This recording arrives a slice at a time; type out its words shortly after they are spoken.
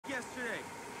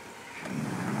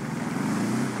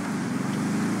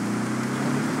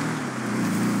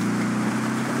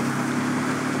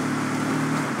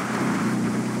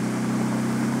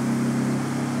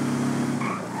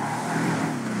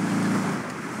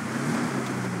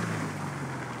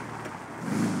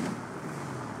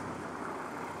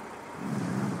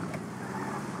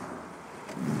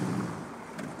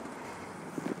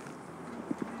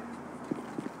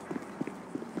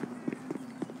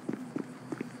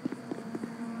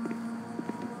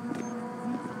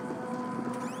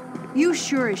You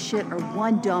sure as shit are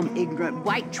one dumb, ignorant,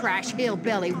 white trash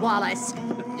hillbilly, Wallace.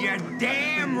 You're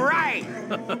damn right!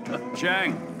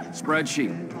 Chang,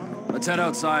 spreadsheet. Let's head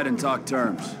outside and talk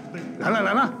terms. 来了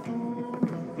来了，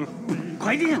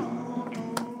快点！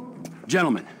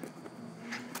 Gentlemen,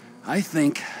 I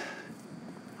think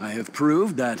I have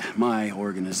proved that my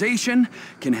organization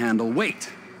can handle weight.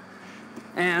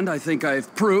 And I think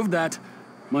I've proved that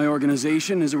my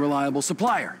organization is a reliable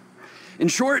supplier. In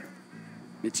short,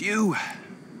 it's you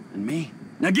and me.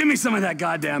 Now give me some of that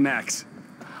goddamn X.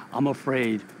 I'm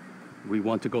afraid we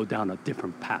want to go down a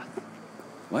different path.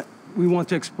 What? We want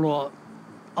to explore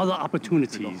other 这个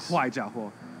opportunities. 坏家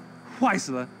伙，坏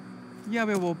死了！要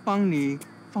不要我帮你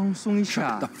放松一 Shut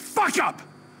下 the？ fuck up!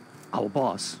 Our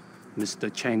boss, Mr.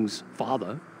 Cheng's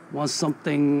father, wants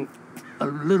something a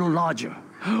little larger.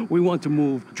 We want to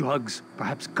move drugs,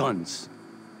 perhaps guns.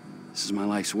 This is my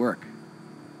life's work.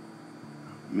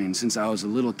 I mean, since I was a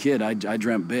little kid, I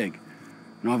dreamt big.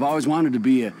 You know, I've always wanted to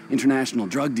be an international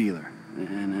drug dealer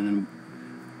and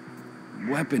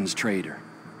a weapons trader.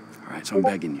 All right, so I'm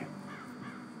begging you.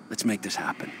 Let's make this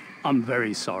happen. I'm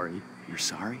very sorry. You're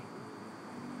sorry?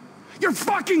 You're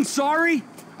fucking sorry?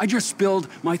 I just spilled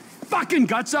my fucking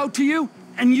guts out to you,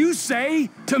 and you say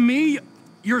to me,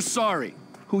 you're sorry.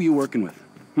 Who you working with?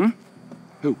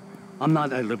 Who? I'm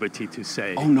not at liberty to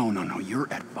say. Oh, no, you're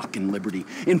at fucking liberty.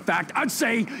 In fact, I'd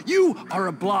say you are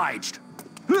obliged.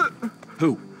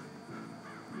 Who?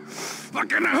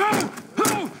 Fucking who?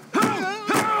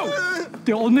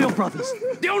 The O'Neill brothers.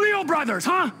 The O'Neill brothers,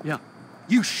 huh? Yeah.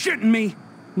 You shitting me?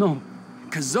 No.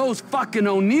 Cause those fucking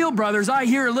O'Neill brothers, I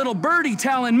hear a little birdie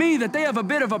telling me that they have a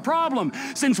bit of a problem,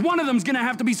 since one of them's gonna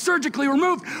have to be surgically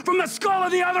removed from the skull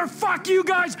of the other. Fuck you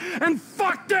guys, and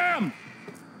fuck them!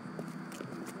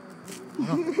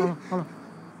 Hold on.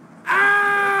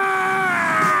 Ah!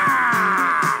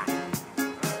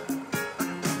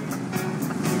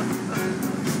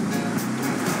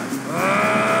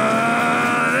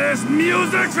 This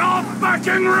music's all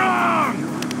fucking wrong!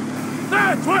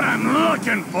 That's what I'm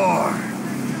looking for!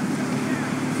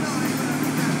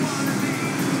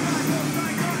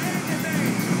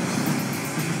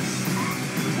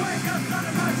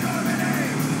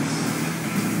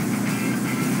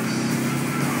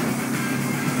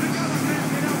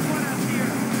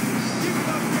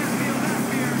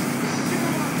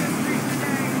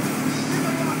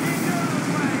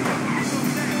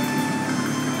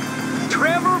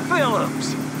 Trevor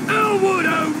Phillips! Elwood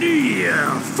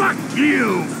O'Neill! Fuck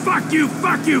you! Fuck you!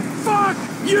 Fuck you! Fuck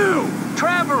you!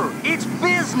 Trevor, it's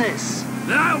business!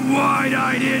 That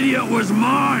wide-eyed idiot was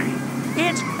mine!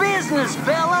 It's business,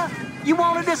 fella! You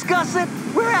want to discuss it?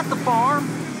 We're at the farm.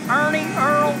 Ernie,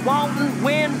 Earl, Walton,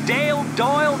 Wynn, Dale,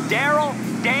 Doyle, Darrell,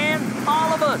 Dan,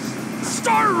 all of us.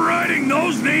 Start writing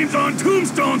those names on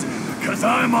tombstones, cause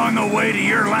I'm on the way to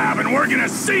your lab and we're gonna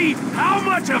see how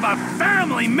much of a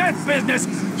family meth business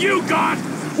you got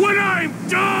when I'm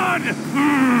done!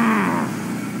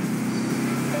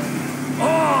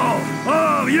 All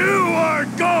of you are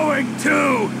going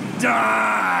to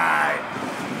die!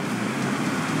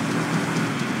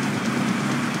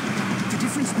 The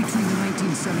difference between the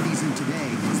 1970s and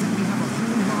today is that we have a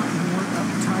whole lot more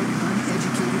uptight,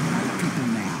 uneducated white people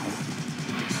now.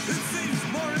 It seems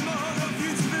more and more of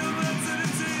you feel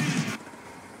absurdity.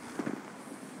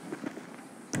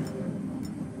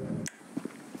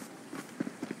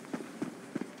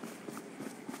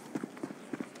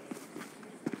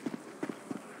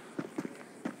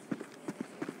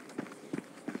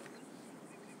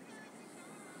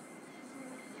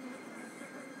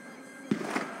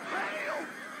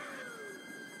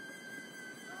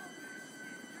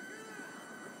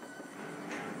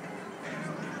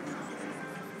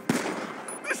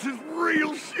 This is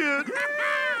real shit!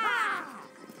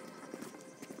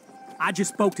 I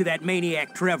just spoke to that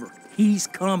maniac Trevor. He's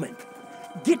coming.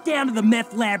 Get down to the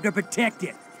meth lab to protect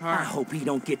it. I hope he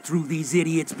don't get through these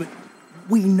idiots, but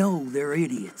we know they're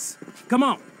idiots. Come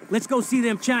on, let's go see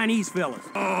them Chinese fellas.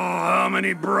 Oh, how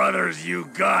many brothers you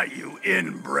got, you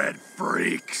inbred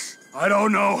freaks? I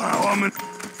don't know how I'm gonna...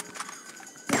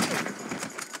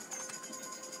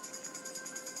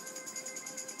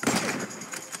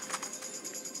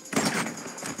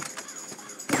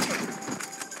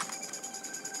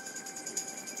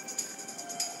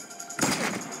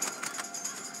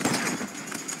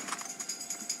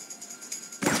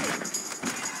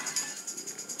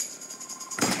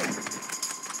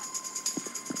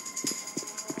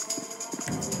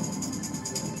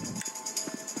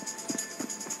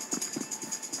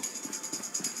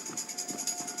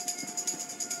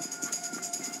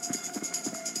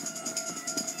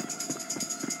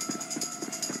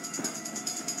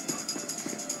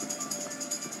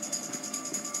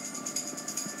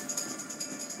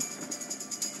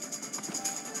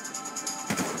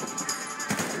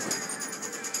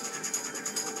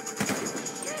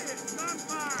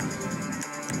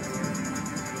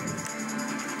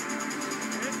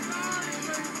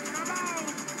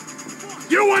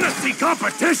 You want to see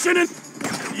competition in...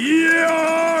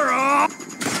 You're up!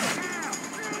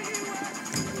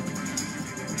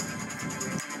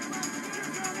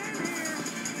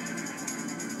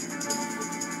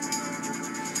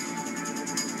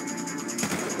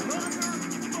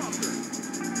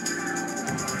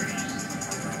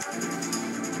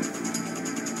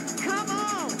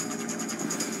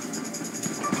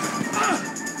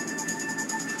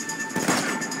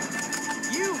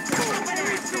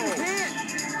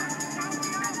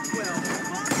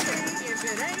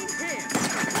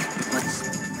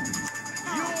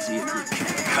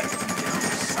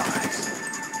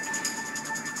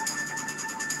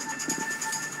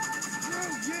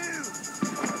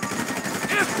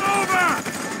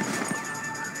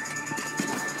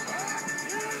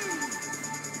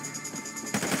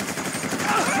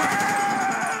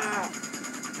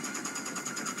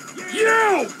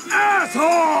 You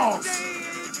assholes!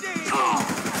 Stand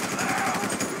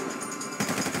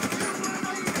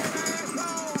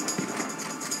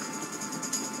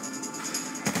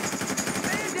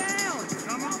down!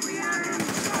 Come on,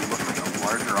 Don't look like a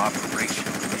larger operation to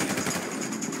me.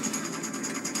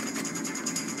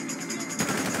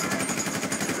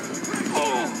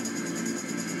 Oh!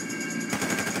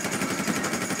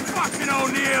 Fucking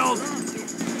O'Neills!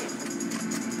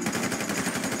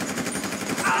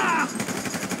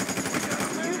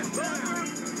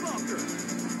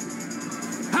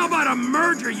 How about a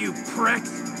merger, you pricks?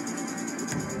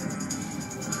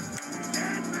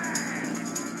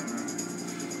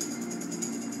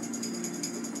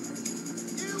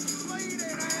 You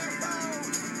bleeding asshole!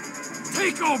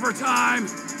 Take over time!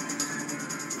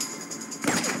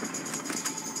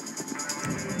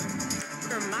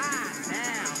 You're mine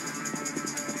now.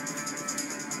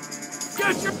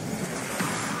 Get your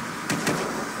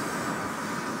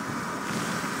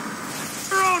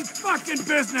own fucking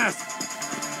business!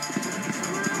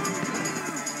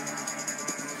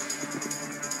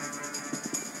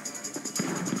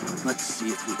 Let's see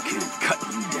if we can cut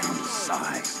you down to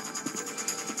size.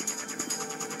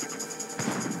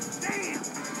 Damn!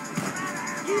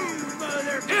 You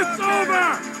motherfucker! It's over!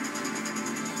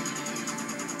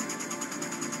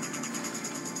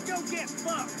 Go get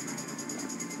fucked!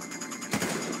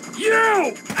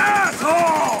 You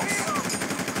assholes!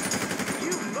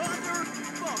 You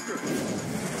motherfucker!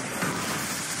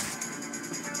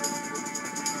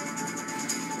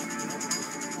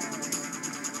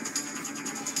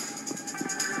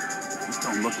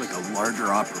 Don't look like a larger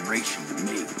operation to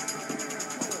me.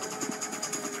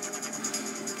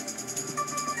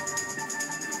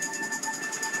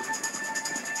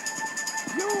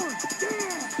 You're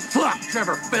dead! Fuck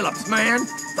Trevor Phillips, man!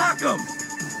 Fuck him!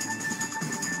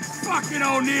 Fucking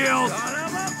O'Neills!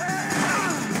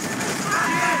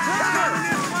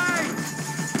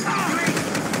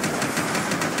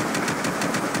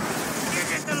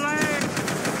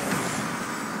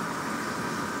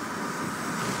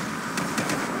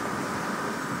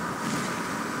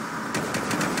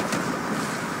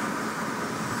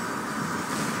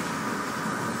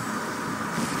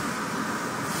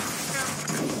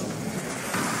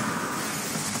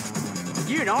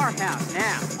 You're in our house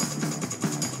now.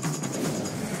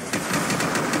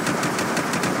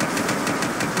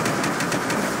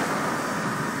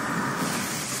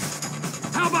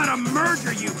 How about a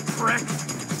merger, you prick?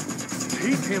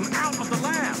 Keep him out of the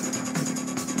lab.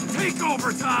 Take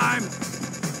over time.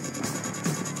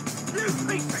 You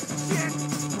piece of shit.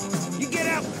 You get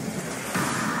out.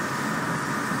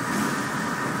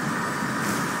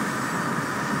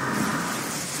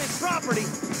 It's property.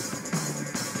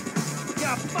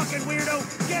 You fucking weirdo!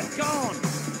 Get gone!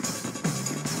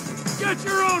 Get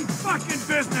your own fucking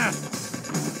business!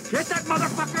 Get that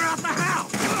motherfucker out the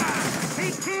house!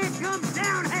 He can't come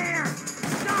down here!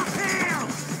 Stop him!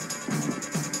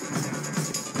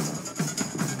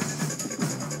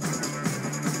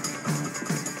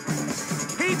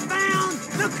 He found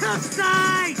the cook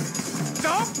site!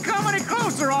 Don't come any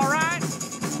closer, all right?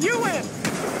 You win!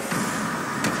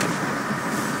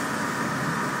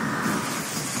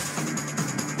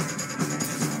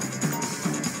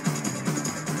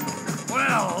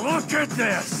 Look at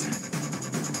this!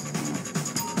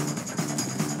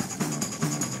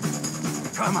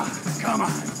 Come on, come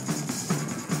on.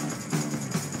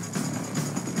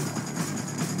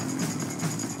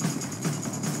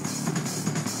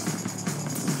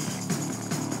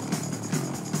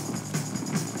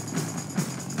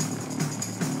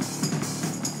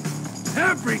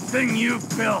 Everything you've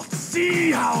built,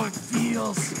 see how it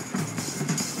feels?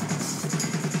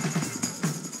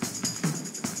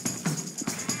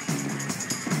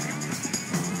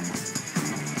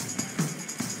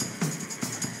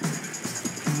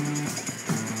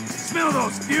 Smell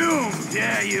those fumes!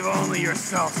 Yeah, you've only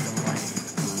yourself to blame.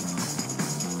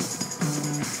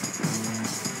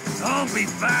 I'll be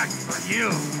back for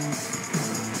you.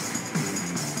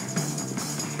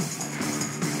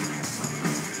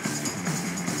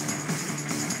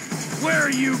 Where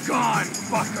are you gone,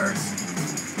 fuckers?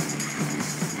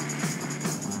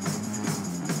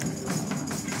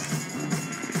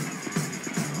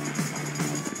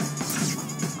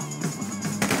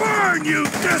 Burn, you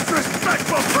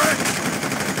disrespectful prick!